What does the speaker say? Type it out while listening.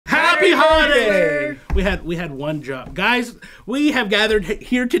holiday. We had one job, guys. We have gathered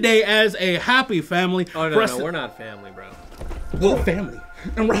here today as a happy family. Oh no, we're not family, bro. We're family,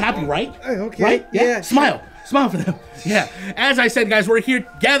 and we're happy, right? Okay. Right? Yeah. Smile. Smile for them. Yeah. As I said, guys, we're here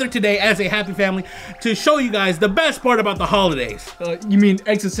gathered today as a happy family to show you guys the best part about the holidays. You mean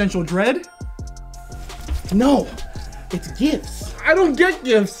existential dread? No, it's gifts. I don't get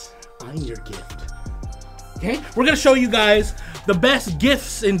gifts. I'm your gift. Okay? We're going to show you guys the best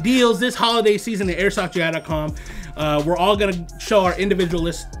gifts and deals this holiday season at airsoftgi.com. We're all going to show our individual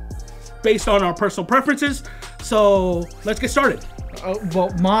lists based on our personal preferences. So let's get started.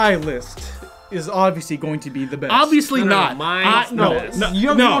 Well, my list is obviously going to be the best. Obviously not. You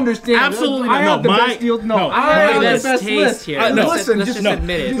don't understand. Absolutely I not. have the best deal. No, I have the best list here. Let's just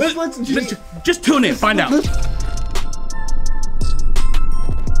admit it. Just tune in. Find out.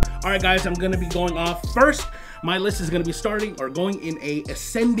 All right, guys, I'm going to be going off first. My list is going to be starting or going in a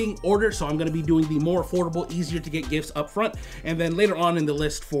ascending order. So I'm going to be doing the more affordable, easier to get gifts up front. And then later on in the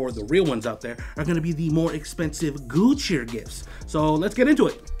list for the real ones out there are going to be the more expensive Gucci gifts. So let's get into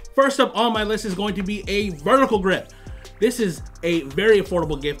it. First up on my list is going to be a vertical grip. This is a very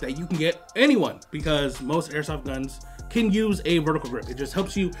affordable gift that you can get anyone because most airsoft guns can use a vertical grip. It just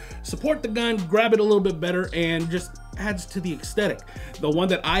helps you support the gun, grab it a little bit better, and just adds to the aesthetic. The one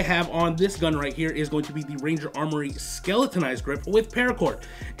that I have on this gun right here is going to be the Ranger Armory skeletonized grip with paracord.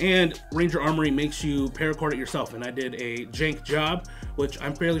 And Ranger Armory makes you paracord it yourself, and I did a jank job, which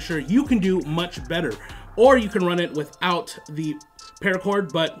I'm fairly sure you can do much better. Or you can run it without the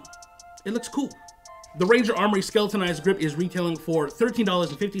paracord, but it looks cool. The Ranger Armory skeletonized grip is retailing for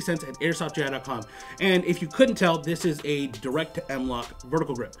 $13.50 at airsoftgi.com. And if you couldn't tell, this is a direct to M-LOK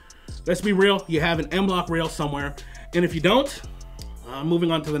vertical grip. Let's be real, you have an M-LOK rail somewhere. And if you don't, moving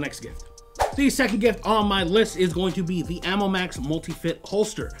on to the next gift. The second gift on my list is going to be the Ammo Max multi-fit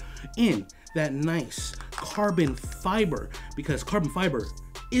holster in that nice carbon fiber, because carbon fiber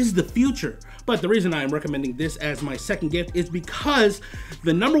is the future. But the reason I am recommending this as my second gift is because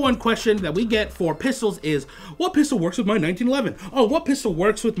the number one question that we get for pistols is, what pistol works with my 1911? Oh, what pistol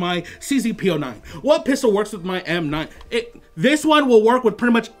works with my CZP09? What pistol works with my M9? This one will work with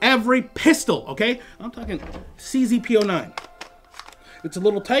pretty much every pistol, okay? I'm talking CZP09. It's a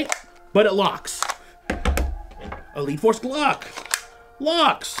little tight, but it locks. Elite Force Glock.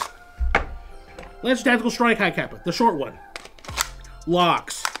 Locks. Lancer Tactical Strike High Kappa, the short one.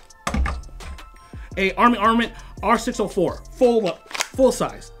 Locks. A Army Armament R604, full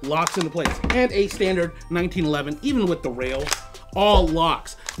size, locks into place, and a standard 1911, even with the rail, all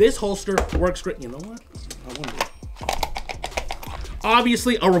locks. This holster works great. You know what? I wonder.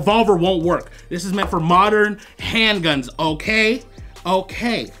 Obviously, a revolver won't work. This is meant for modern handguns, okay?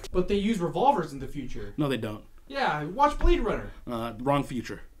 Okay. But they use revolvers in the future. No, they don't. Yeah, watch Blade Runner. Wrong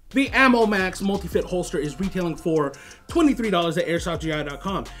future. The Ammo Max multi-fit holster is retailing for $23 at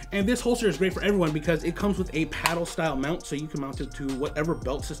airsoftgi.com. And this holster is great for everyone because it comes with a paddle style mount, so you can mount it to whatever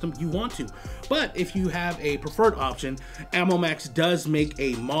belt system you want to. But if you have a preferred option, Ammo Max does make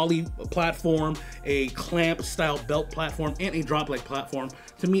a MOLLE platform, a clamp style belt platform, and a drop leg platform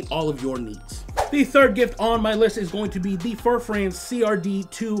to meet all of your needs. The third gift on my list is going to be the Furfrance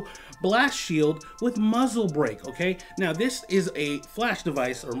CRD2 blast shield with muzzle brake, okay? Now this is a flash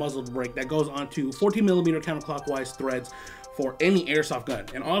device or muzzle brake that goes onto 14mm counterclockwise threads for any airsoft gun.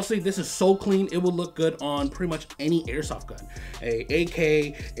 And honestly, this is so clean, it will look good on pretty much any airsoft gun. A AK,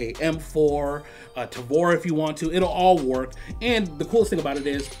 a M4, a Tavor if you want to, it'll all work. And the coolest thing about it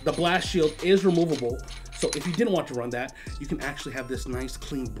is the blast shield is removable. So if you didn't want to run that, you can actually have this nice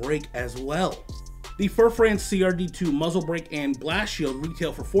clean brake as well. The Furfrance CRD2 muzzle brake and blast shield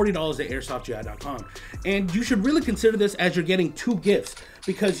retail for $40 at airsoftgi.com. And you should really consider this as you're getting two gifts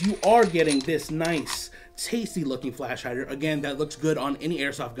because you are getting this nice, tasty looking flash hider. Again, that looks good on any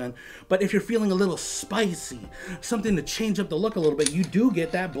airsoft gun. But if you're feeling a little spicy, something to change up the look a little bit, you do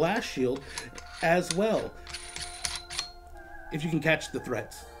get that blast shield as well, if you can catch the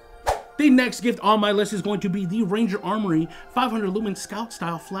threads. The next gift on my list is going to be the Ranger Armory 500 lumen scout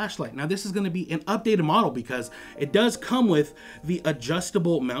style flashlight. Now this is going to be an updated model because it does come with the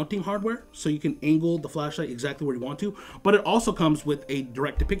adjustable mounting hardware, so you can angle the flashlight exactly where you want to, but it also comes with a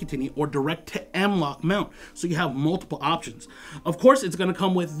direct to Picatinny or direct to M-LOK mount, so you have multiple options. Of course, it's going to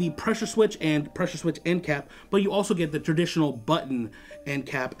come with the pressure switch and pressure switch end cap, but you also get the traditional button end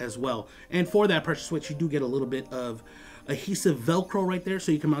cap as well. And for that pressure switch, you do get a little bit of adhesive Velcro right there,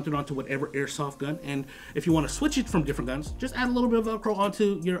 so you can mount it onto whatever airsoft gun. And if you want to switch it from different guns, just add a little bit of Velcro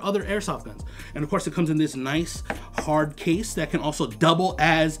onto your other airsoft guns. And of course, it comes in this nice hard case that can also double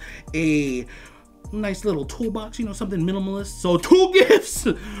as a nice little toolbox, you know, something minimalist. So 2 gifts.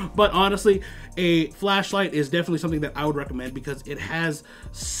 But honestly, a flashlight is definitely something that I would recommend because it has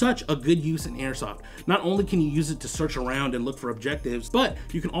such a good use in airsoft. Not only can you use it to search around and look for objectives, but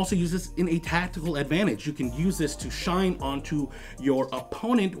you can also use this in a tactical advantage. You can use this to shine onto your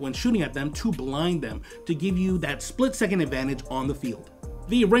opponent when shooting at them, to blind them, to give you that split-second advantage on the field.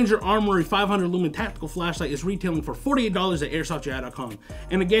 The Ranger Armory 500 Lumen Tactical Flashlight is retailing for $48 at airsoftgi.com.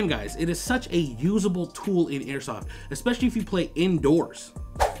 And again, guys, it is such a usable tool in airsoft, especially if you play indoors.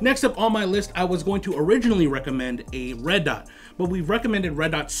 Next up on my list, I was going to originally recommend a red dot, but we've recommended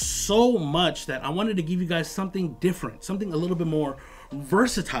red dot so much that I wanted to give you guys something different, something a little bit more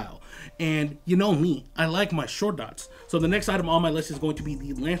versatile. And you know me, I like my short dots. So the next item on my list is going to be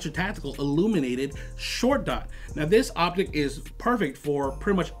the Lancer Tactical Illuminated Short Dot. Now this optic is perfect for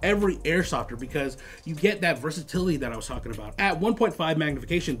pretty much every airsofter because you get that versatility that I was talking about. At 1.5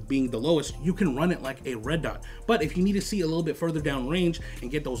 magnification being the lowest, you can run it like a red dot. But if you need to see a little bit further down range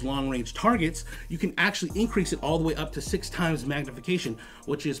and get those long range targets, you can actually increase it all the way up to 6 times magnification,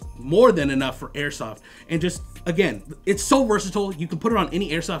 which is more than enough for airsoft. And just, again, it's so versatile. You can put it on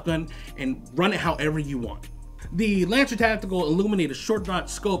any airsoft gun and run it however you want. The Lancer Tactical Illuminated Short Dot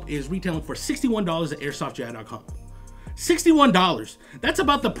Scope is retailing for $61 at airsoftgi.com. $61. That's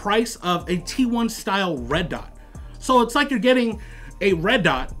about the price of a T1 style red dot. So it's like you're getting a red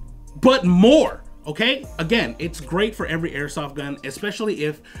dot, but more. Okay, again, it's great for every airsoft gun, especially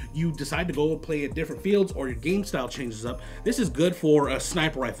if you decide to go play at different fields or your game style changes up. This is good for a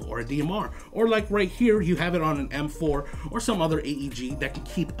sniper rifle or a DMR, or like right here, you have it on an M4 or some other AEG that can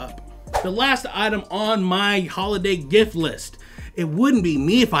keep up. The last item on my holiday gift list, it wouldn't be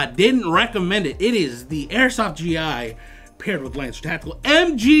me if I didn't recommend it. It is the Airsoft GI paired with Lancer Tactical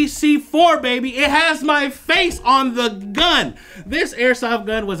MGC4, baby. It has my face on the gun. This airsoft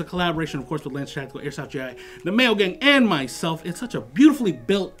gun was a collaboration, of course, with Lancer Tactical, Airsoft GI, the Mail Gang, and myself. It's such a beautifully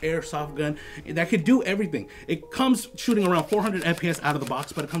built airsoft gun that could do everything. It comes shooting around 400 FPS out of the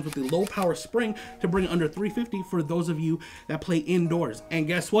box, but it comes with the low power spring to bring it under 350 for those of you that play indoors. And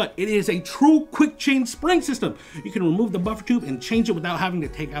guess what? It is a true quick change spring system. You can remove the buffer tube and change it without having to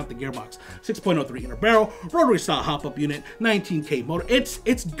take out the gearbox. 6.03 inner barrel, rotary style hop-up unit, 19K motor.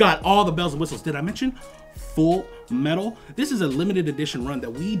 It's got all the bells and whistles. Did I mention full metal? This is a limited edition run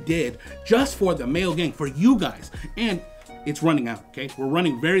that we did just for the Mail Gang, for you guys, and it's running out. Okay, we're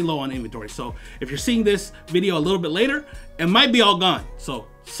running very low on inventory, so if you're seeing this video a little bit later, it might be all gone. So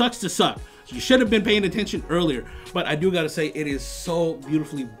sucks to suck. You should have been paying attention earlier, but I do gotta say it is so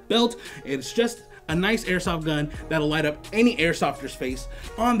beautifully built. It's just a nice airsoft gun that'll light up any airsofter's face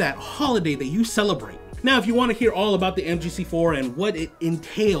on that holiday that you celebrate. Now, if you want to hear all about the MGC4 and what it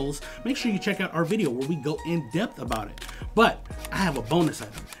entails, make sure you check out our video where we go in depth about it. But I have a bonus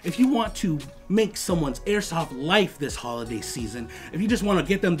item. If you want to make someone's airsoft life this holiday season, if you just want to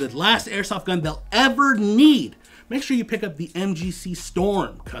get them the last airsoft gun they'll ever need, make sure you pick up the MGC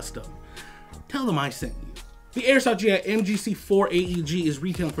Storm Custom. Tell them I sent you. The Airsoft GI MGC4 AEG is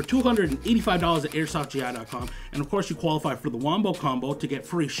retailing for $285 at airsoftgi.com, and of course you qualify for the Wombo Combo to get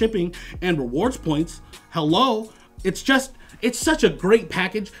free shipping and rewards points. Hello, it's such a great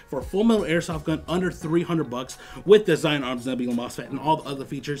package for a full metal airsoft gun under 300 bucks with design arms, Nebula MOSFET, and all the other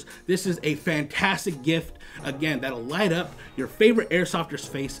features. This is a fantastic gift, again, that'll light up your favorite airsofter's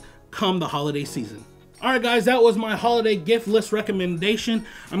face come the holiday season. Alright guys, that was my holiday gift list recommendation.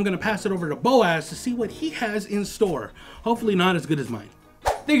 I'm going to pass it over to Boaz to see what he has in store. Hopefully not as good as mine.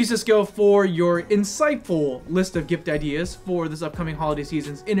 Thank you, Cisco, for your insightful list of gift ideas for this upcoming holiday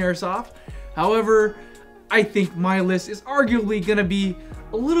seasons in Airsoft. However, I think my list is arguably going to be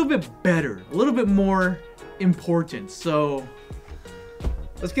a little bit better, a little bit more important. So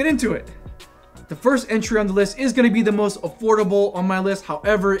let's get into it. The first entry on the list is going to be the most affordable on my list.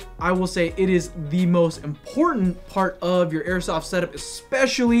 However, I will say it is the most important part of your airsoft setup,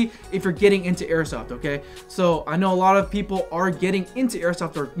 especially if you're getting into airsoft, okay? So I know a lot of people are getting into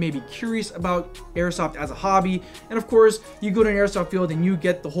airsoft or maybe curious about airsoft as a hobby. And of course, you go to an airsoft field and you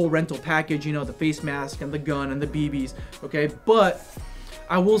get the whole rental package, you know, the face mask and the gun and the BBs, okay? But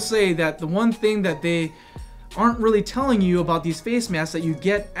I will say that the one thing that they aren't really telling you about these face masks that you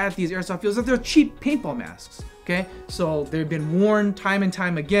get at these airsoft fields, that they're cheap paintball masks, okay? So they've been worn time and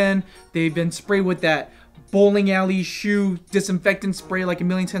time again. They've been sprayed with that bowling alley shoe disinfectant spray like a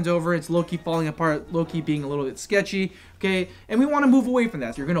million times over. It's low-key falling apart, low-key being a little bit sketchy, okay? And we want to move away from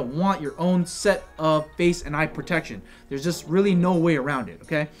that. So you're gonna want your own set of face and eye protection. There's just really no way around it,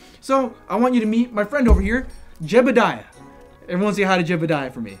 okay? So I want you to meet my friend over here, Jebediah. Everyone say hi to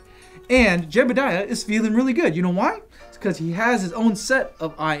Jebediah for me. And Jebediah is feeling really good. You know why? It's because he has his own set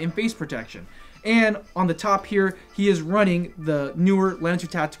of eye and face protection. And on the top here, he is running the newer Lancer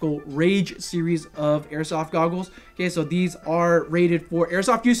Tactical Rage series of airsoft goggles. Okay, so these are rated for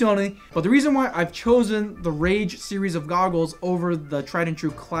airsoft use only. But the reason why I've chosen the Rage series of goggles over the tried and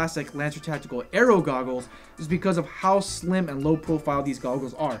true classic Lancer Tactical Aero goggles is because of how slim and low profile these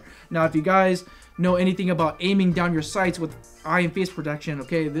goggles are. Now, if you guys know anything about aiming down your sights with eye and face protection,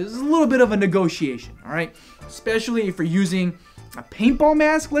 okay, this is a little bit of a negotiation, all right? Especially if you're using a paintball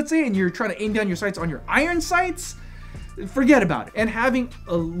mask, let's say, and you're trying to aim down your sights on your iron sights, forget about it. And having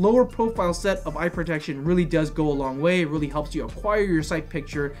a lower profile set of eye protection really does go a long way. It really helps you acquire your sight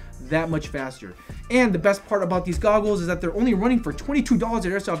picture that much faster. And the best part about these goggles is that they're only running for $22 at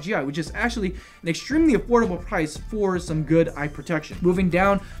Airsoft GI, which is actually an extremely affordable price for some good eye protection. Moving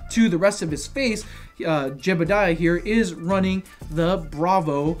down to the rest of his face, Jebediah here is running the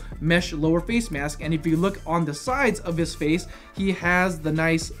Bravo mesh lower face mask. And if you look on the sides of his face, he has the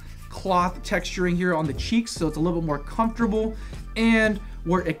nice cloth texturing here on the cheeks, so it's a little bit more comfortable. And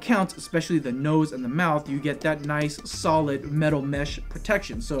where it counts, especially the nose and the mouth, you get that nice solid metal mesh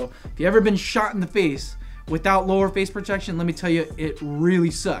protection. So if you've ever been shot in the face without lower face protection, let me tell you, it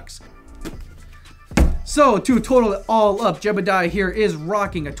really sucks. So to total it all up, Jebediah here is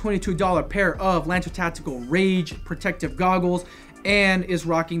rocking a $22 pair of Lancer Tactical Rage protective goggles and is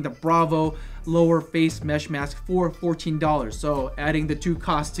rocking the Bravo lower face mesh mask for $14. So adding the two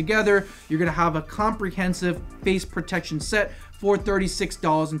costs together, you're gonna have a comprehensive face protection set for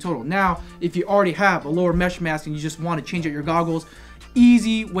 $36 in total. Now, if you already have a lower mesh mask and you just want to change out your goggles,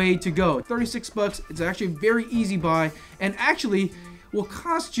 easy way to go. 36 bucks, it's actually a very easy buy, and actually will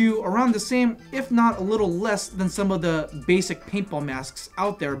cost you around the same, if not a little less than some of the basic paintball masks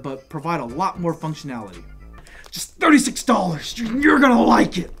out there, but provide a lot more functionality. Just $36, you're gonna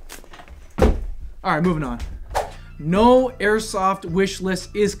like it. All right, moving on. No airsoft wish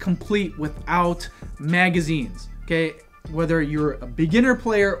list is complete without magazines, okay? Whether you're a beginner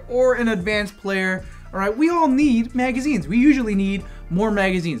player or an advanced player, all right, we all need magazines. We usually need more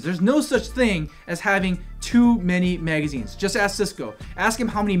magazines. There's no such thing as having too many magazines. Just ask Cisco. Ask him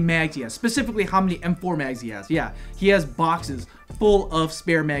how many mags he has, specifically how many M4 mags he has. Yeah, he has boxes full of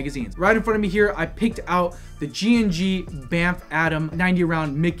spare magazines. Right in front of me here, I picked out the G&G Banff Atom 90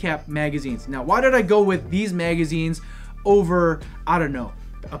 round mid-cap magazines. Now, why did I go with these magazines over, I don't know,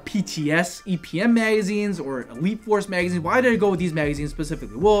 a PTS EPM magazines or Elite Force magazines? Why did I go with these magazines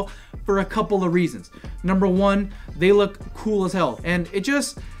specifically? Well, for a couple of reasons. Number one, they look cool as hell, and it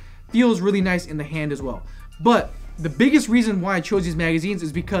just feels really nice in the hand as well. But the biggest reason why I chose these magazines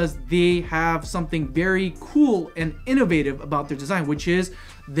is because they have something very cool and innovative about their design, which is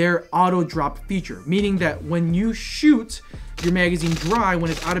their auto drop feature, meaning that when you shoot your magazine dry,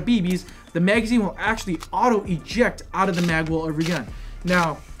 when it's out of BBs, the magazine will actually auto eject out of the mag well of your gun.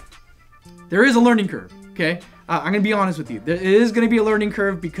 Now, there is a learning curve, okay? I'm gonna be honest with you. There is gonna be a learning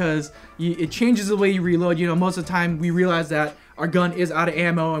curve because it changes the way you reload. You know, most of the time we realize that our gun is out of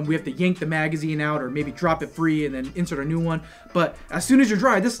ammo and we have to yank the magazine out or maybe drop it free and then insert a new one. But as soon as you're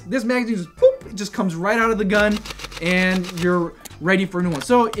dry, this magazine just, boop, it just comes right out of the gun and you're ready for a new one.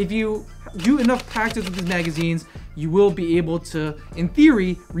 So if you do enough practice with these magazines, you will be able to, in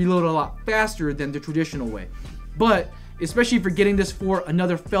theory, reload a lot faster than the traditional way. But especially if you're getting this for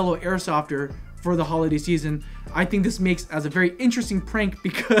another fellow airsofter for the holiday season, I think this makes as a very interesting prank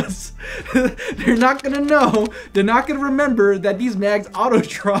because they're not gonna know, they're not gonna remember that these mags auto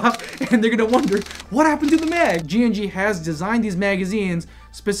drop, and they're gonna wonder what happened to the mag. G&G has designed these magazines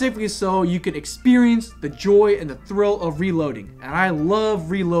specifically so you can experience the joy and the thrill of reloading. And I love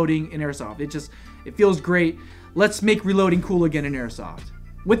reloading in airsoft. It feels great. Let's make reloading cool again in airsoft.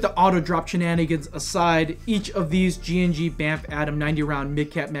 With the auto drop shenanigans aside, each of these G&G Banff Atom 90 round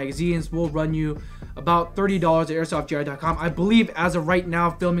mid-cap magazines will run you about $30 at airsoftgi.com. I believe as of right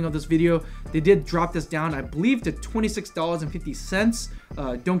now, filming of this video, they did drop this down, I believe, to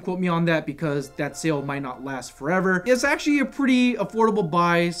 $26.50. Don't quote me on that because that sale might not last forever. It's actually a pretty affordable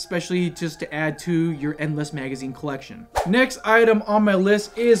buy, especially just to add to your endless magazine collection. Next item on my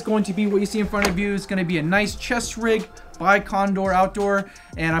list is going to be what you see in front of you. It's going to be a nice chest rig by Condor Outdoor,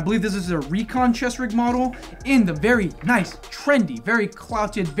 and I believe this is a Recon chest rig model in the very nice, trendy, very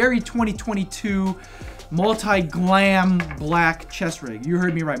clouted, very 2022 multi-glam black chest rig. You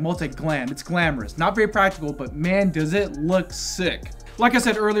heard me right, multi-glam. It's glamorous, not very practical, but man, does it look sick. Like I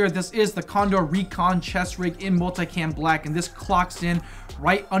said earlier, this is the Condor Recon chest rig in multicam black, and this clocks in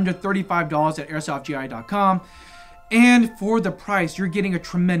right under $35 at airsoftgi.com. And for the price, you're getting a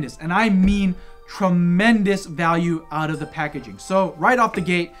tremendous, and I mean tremendous, value out of the packaging. So right off the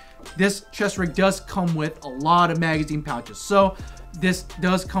gate, this chest rig does come with a lot of magazine pouches. So This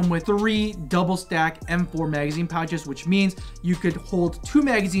does come with 3 double stack M4 magazine pouches, which means you could hold 2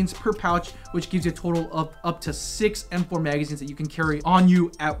 magazines per pouch, which gives you a total of up to 6 M4 magazines that you can carry on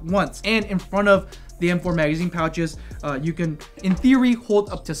you at once. And in front of the M4 magazine pouches, you can, in theory,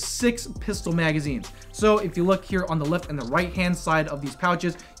 hold up to 6 pistol magazines. So if you look here on the left and the right hand side of these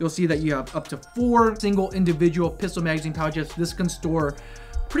pouches, you'll see that you have up to 4 single individual pistol magazine pouches. This can store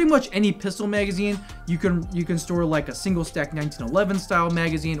pretty much any pistol magazine. You can store like a single stack 1911 style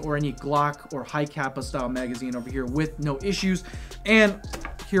magazine or any Glock or high Kappa style magazine over here with no issues. And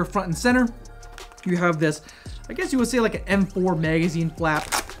here front and center, you have this, I guess you would say like an M4 magazine flap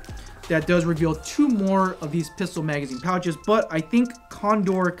that does reveal 2 more of these pistol magazine pouches, but I think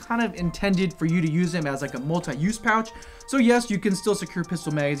Condor kind of intended for you to use them as like a multi-use pouch. So yes, you can still secure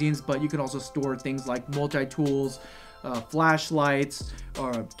pistol magazines, but you can also store things like multi-tools, flashlights,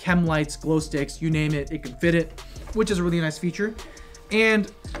 or chem lights, glow sticks, you name it, it can fit it, which is a really nice feature.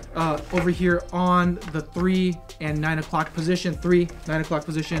 And over here on the 3 and 9 o'clock position, 9 o'clock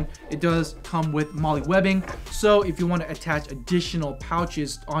position, it does come with MOLLE webbing. So if you want to attach additional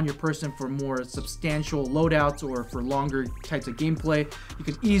pouches on your person for more substantial loadouts or for longer types of gameplay, you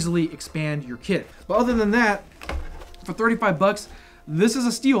can easily expand your kit. But other than that, for 35 bucks, this is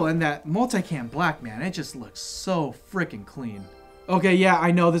a steal. And that multicam black, man, it just looks so freaking clean. Okay, yeah,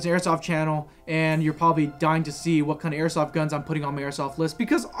 I know this is an Airsoft channel, and you're probably dying to see what kind of Airsoft guns I'm putting on my Airsoft list,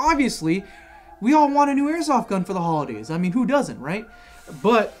 because obviously, we all want a new Airsoft gun for the holidays. I mean, who doesn't, right?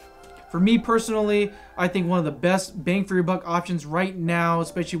 But for me personally, I think one of the best bang for your buck options right now,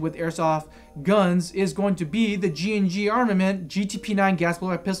 especially with Airsoft guns, is going to be the G&G Armament GTP9 gas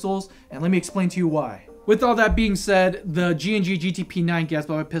blowback pistols, and let me explain to you why. With all that being said, the G&G GTP9 gas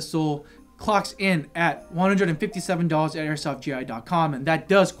blowback pistol clocks in at $157 at airsoftgi.com, and that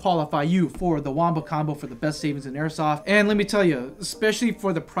does qualify you for the Wombo Combo for the best savings in Airsoft. And let me tell you, especially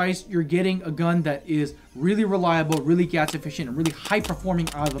for the price, you're getting a gun that is really reliable, really gas efficient, and really high performing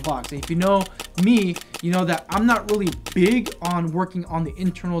out of the box. And if you know me, you know that I'm not really big on working on the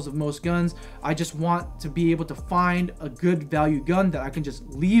internals of most guns. I just want to be able to find a good value gun that I can just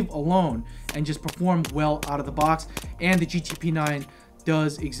leave alone and just perform well out of the box, and the GTP9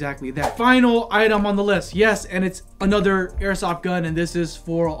 does exactly that. Final item on the list, yes, and it's another Airsoft gun, and this is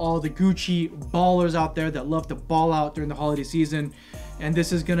for all the Gucci ballers out there that love to ball out during the holiday season. And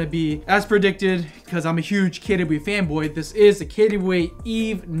this is gonna be, as predicted, because I'm a huge KWA fanboy, this is the KWA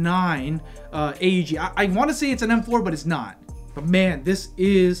Eve 9 AEG. I want to say it's an M4, but it's not. But man, this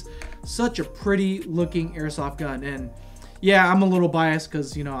is such a pretty looking Airsoft gun. And yeah, I'm a little biased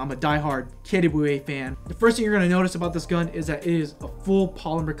because, you know, I'm a diehard KWA fan. The first thing you're going to notice about this gun is that it is a full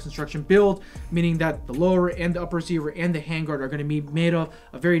polymer construction build, meaning that the lower and the upper receiver and the handguard are going to be made of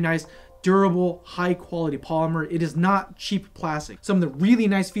a very nice, durable, high quality polymer. It is not cheap plastic. Some of the really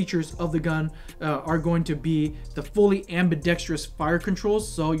nice features of the gun are going to be the fully ambidextrous fire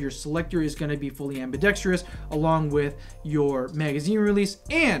controls. So your selector is going to be fully ambidextrous, along with your magazine release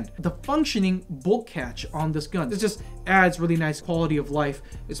and the functioning bolt catch on this gun. This just adds really nice quality of life,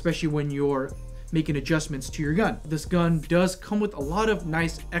 especially when you're making adjustments to your gun. This gun does come with a lot of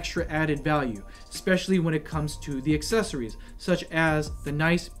nice extra added value, especially when it comes to the accessories, such as the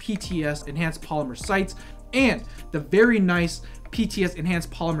nice PTS enhanced polymer sights and the very nice PTS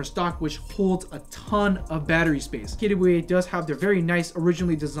enhanced polymer stock, which holds a ton of battery space. KWA does have their very nice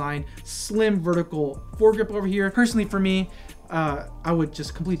originally designed slim vertical foregrip over here. Personally for me, I would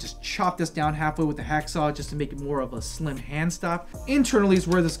just completely chop this down halfway with a hacksaw just to make it more of a slim hand stop. Internally is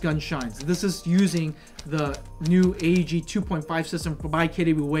where this gun shines. This is using the new AEG 2.5 system by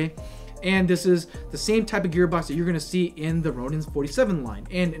KWA. And this is the same type of gearbox that you're going to see in the Ronin's 47 line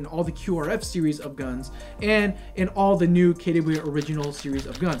and in all the QRF series of guns and in all the new KWA original series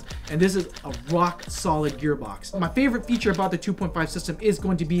of guns. And this is a rock solid gearbox. My favorite feature about the 2.5 system is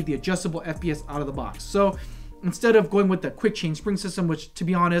going to be the adjustable FPS out of the box. So instead of going with the quick change spring system, which to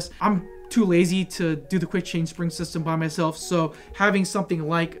be honest, I'm too lazy to do the quick change spring system by myself, so having something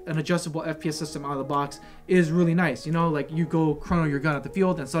like an adjustable FPS system out of the box is really nice. You know, like you go chrono your gun at the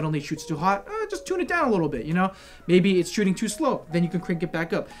field and suddenly it shoots too hot, just tune it down a little bit, you know. Maybe it's shooting too slow, then you can crank it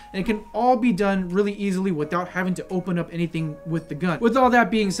back up. And it can all be done really easily without having to open up anything with the gun. With all that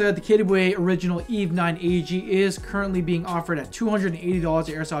being said, the KWA original Eve 9 AEG is currently being offered at $280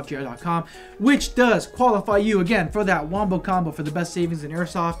 at airsoftgi.com, which does qualify you again for that Wombo Combo for the best savings in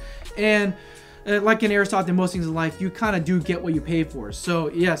Airsoft. And like in Airsoft and most things in life, you kind of do get what you pay for.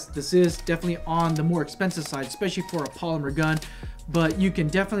 So yes, this is definitely on the more expensive side, especially for a polymer gun. but you can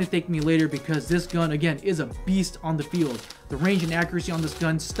definitely thank me later because this gun, again, is a beast on the field. The range and accuracy on this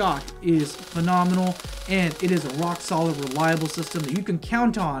gun stock is phenomenal, and it is a rock-solid, reliable system that you can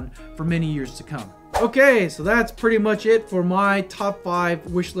count on for many years to come. Okay, so that's pretty much it for my top 5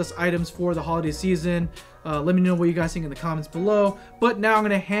 wish list items for the holiday season. Let me know what you guys think in the comments below. But now I'm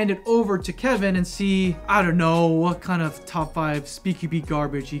going to hand it over to Kevin and see, I don't know, what kind of top 5 SpeakyB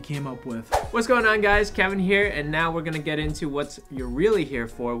garbage he came up with. What's going on, guys? Kevin here, and now we're going to get into what you're really here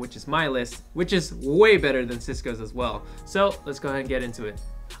for, which is my list, which is way better than Cisco's as well. So let's go ahead and get into it.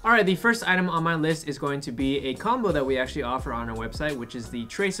 Alright, the first item on my list is going to be a combo that we actually offer on our website, which is the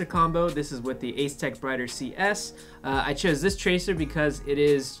Tracer combo. This is with the Ace Tech Brighter CS. I chose this Tracer because it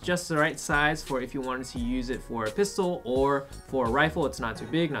is just the right size for if you wanted to use it for a pistol or for a rifle. It's not too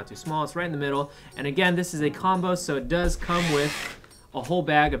big, not too small, it's right in the middle. And again, this is a combo, so it does come with a whole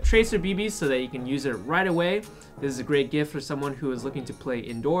bag of Tracer BBs so that you can use it right away. This is a great gift for someone who is looking to play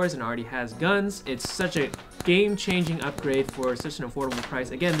indoors and already has guns. It's such a game-changing upgrade for such an affordable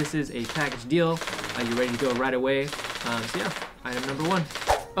price. Again, this is a package deal. You're ready to go right away. So yeah, item number 1.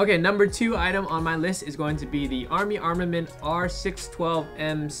 Okay, number 2 item on my list is going to be the Army Armament R612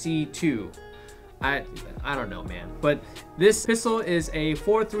 MC2. I don't know, man, but this pistol is a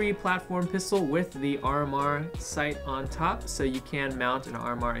 4.3 platform pistol with the RMR sight on top, so you can mount an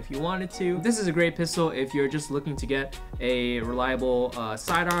RMR if you wanted to. This is a great pistol if you're just looking to get a reliable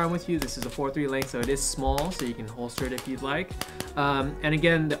sidearm with you. This is a 4.3 length, so it is small, so you can holster it if you'd like. And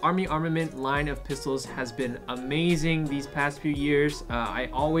again, the Army Armament line of pistols has been amazing these past few years. I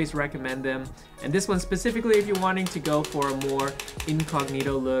always recommend them. And this one specifically, if you're wanting to go for a more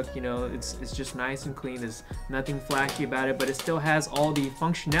incognito look, you know, it's just nice and clean. There's nothing flashy about it, but it still has all the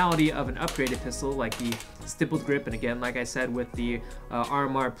functionality of an upgraded pistol, like the stippled grip, and again, like I said, with the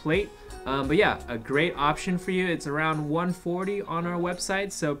RMR plate. But yeah, a great option for you. It's around $140 on our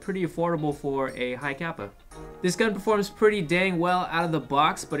website, so pretty affordable for a high kappa. This gun performs pretty dang well out of the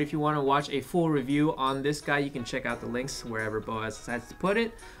box, but if you want to watch a full review on this guy, you can check out the links wherever Boaz decides to put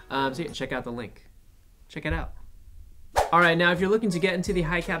it. So yeah, check out the link. Check it out. Alright, now if you're looking to get into the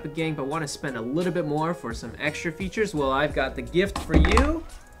high kappa gang but want to spend a little bit more for some extra features, well, I've got the gift for you.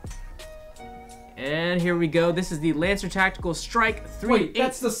 And here we go. This is the Lancer Tactical Strike 3. Wait,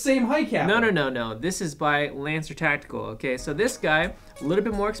 that's the same high cap. No. This is by Lancer Tactical. Okay, so this guy, a little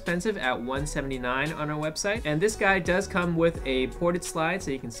bit more expensive at $179 on our website. And this guy does come with a ported slide, so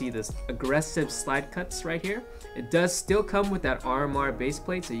you can see this aggressive slide cuts right here. It does still come with that RMR base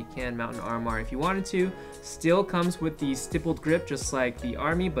plate, so you can mount an RMR if you wanted to. Still comes with the stippled grip, just like the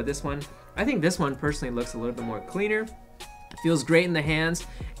Army, but this one, I think this one personally looks a little bit more cleaner. Feels great in the hands,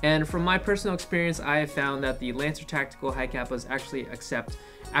 and from my personal experience, I have found that the Lancer Tactical high kappas actually accept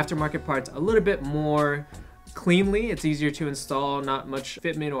aftermarket parts a little bit more cleanly. It's easier to install, not much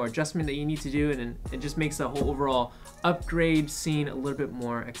fitment or adjustment that you need to do, and it just makes the whole overall upgrade scene a little bit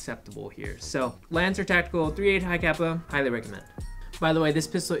more acceptable here. So Lancer Tactical 3.8 high kappa, highly recommend. By the way, this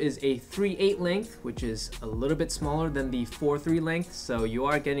pistol is a 3.8 length, which is a little bit smaller than the 4.3 length, so you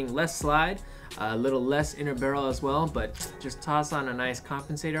are getting less slide, a little less inner barrel as well, but just toss on a nice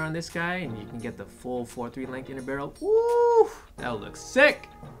compensator on this guy and you can get the full 4.3 length inner barrel. Woo! That looks sick!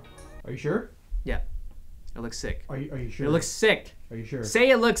 Are you sure? Yeah, it looks sick. Are you sure? It looks sick. Are you sure? Say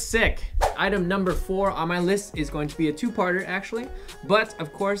it looks sick. Item number 4 on my list is going to be a 2-parter actually, but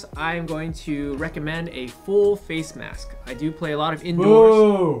of course I am going to recommend a full face mask. I do play a lot of indoors.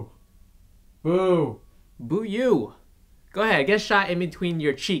 Boo! Boo! Boo you! Go ahead, get shot in between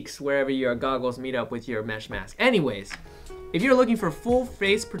your cheeks wherever your goggles meet up with your mesh mask. Anyways, if you're looking for full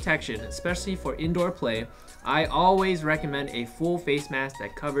face protection, especially for indoor play, I always recommend a full face mask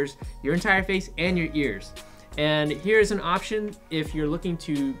that covers your entire face and your ears. And here's an option if you're looking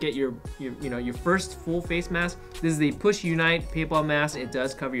to get your first full face mask. This is the Push Unite paintball mask. It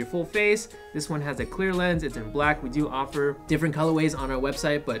does cover your full face. This one has a clear lens. It's in black. We do offer different colorways on our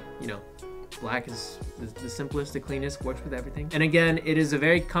website, but you know, black is the simplest, the cleanest, works with everything. And again, it is a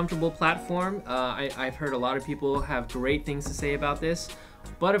very comfortable platform. I've heard a lot of people have great things to say about this.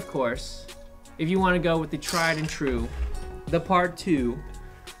 But of course, if you want to go with the tried and true, the part 2,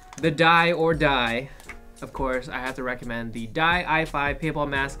 the die or die, of course, I have to recommend the Dye i5 paintball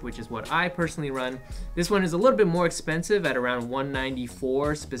mask, which is what I personally run. This one is a little bit more expensive at around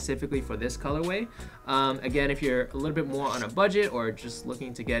 $194 specifically for this colorway. Again, if you're a little bit more on a budget or just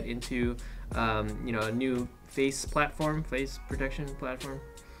looking to get into a new face protection platform,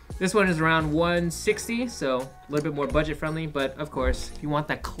 this one is around $160, so a little bit more budget friendly. But of course, if you want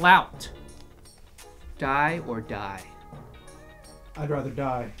that clout, die or die. I'd rather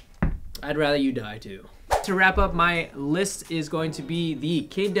die. I'd rather you die too. To wrap up, my list is going to be the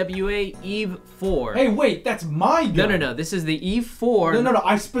KWA Eve 4. Hey, wait, that's my gun. No. This is the Eve 4. No.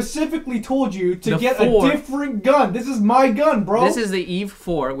 I specifically told you to get 4. a different gun. This is my gun, bro. This is the Eve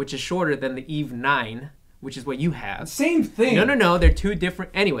 4, which is shorter than the Eve 9, which is what you have. Same thing. No. They're two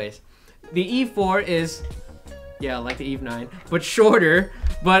different. Anyways, the Eve 4 is, yeah, like the Eve 9, but shorter.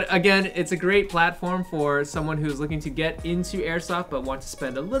 But again, it's a great platform for someone who's looking to get into airsoft but want to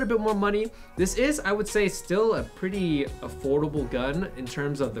spend a little bit more money. This is, I would say, still a pretty affordable gun in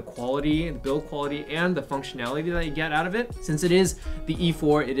terms of the quality, the build quality, and the functionality that you get out of it. Since it is the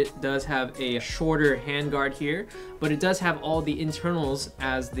E4, it does have a shorter handguard here, but it does have all the internals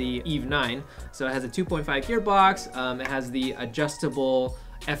as the Eve 9. So it has a 2.5 gearbox, it has the adjustable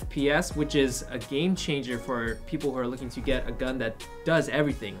FPS, which is a game changer for people who are looking to get a gun that does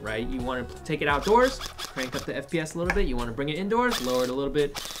everything, right? You want to take it outdoors, crank up the FPS a little bit. You want to bring it indoors, lower it a little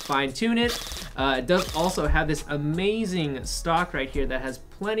bit, fine tune it. It does also have this amazing stock right here that has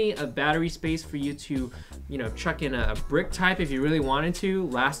plenty of battery space for you to, you know, chuck in a brick type if you really wanted to,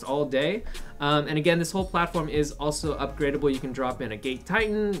 last all day. And again, this whole platform is also upgradable. You can drop in a Gate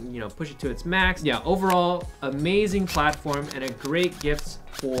Titan, you know, push it to its max. Yeah, overall, amazing platform and a great gift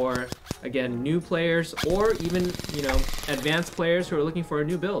for, again, new players or even, you know, advanced players who are looking for a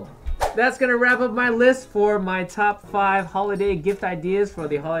new build. That's gonna wrap up my list for my top 5 holiday gift ideas for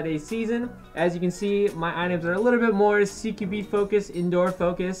the holiday season. As you can see, my items are a little bit more CQB focused, indoor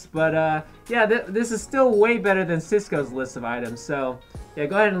focused, but yeah, this is still way better than Cisco's list of items. So yeah,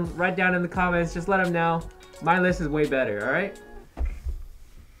 go ahead and write down in the comments, just let them know. My list is way better, all right?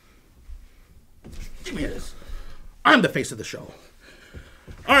 Give me this. I'm the face of the show.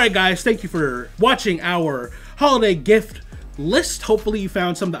 All right, guys, thank you for watching our holiday gift list. Hopefully you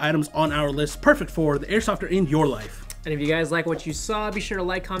found some of the items on our list perfect for the airsofter in your life. And if you guys like what you saw, be sure to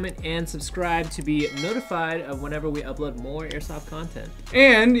like, comment, and subscribe to be notified of whenever we upload more airsoft content.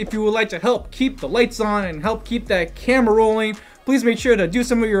 And if you would like to help keep the lights on and help keep that camera rolling, please make sure to do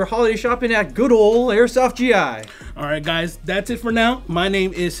some of your holiday shopping at good old Airsoft GI. All right, guys, that's it for now. My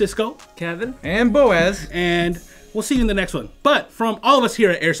name is Cisco. Kevin. And Boaz. And we'll see you in the next one. But from all of us here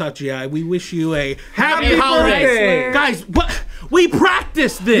at Airsoft GI, we wish you a happy holidays. Birthday. Guys, what? We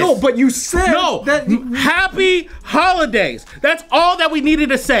practiced this. No, but you said that. Happy holidays. That's all that we needed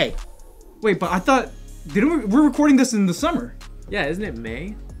to say. Wait, but I thought, we're recording this in the summer. Yeah, isn't it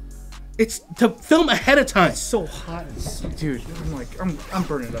May? It's to film ahead of time. It's so hot, dude. I'm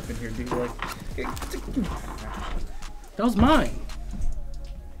burning up in here, dude. Like, that was mine.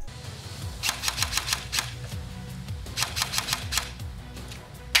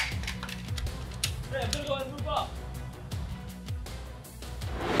 Hey, I'm gonna go ahead and move up.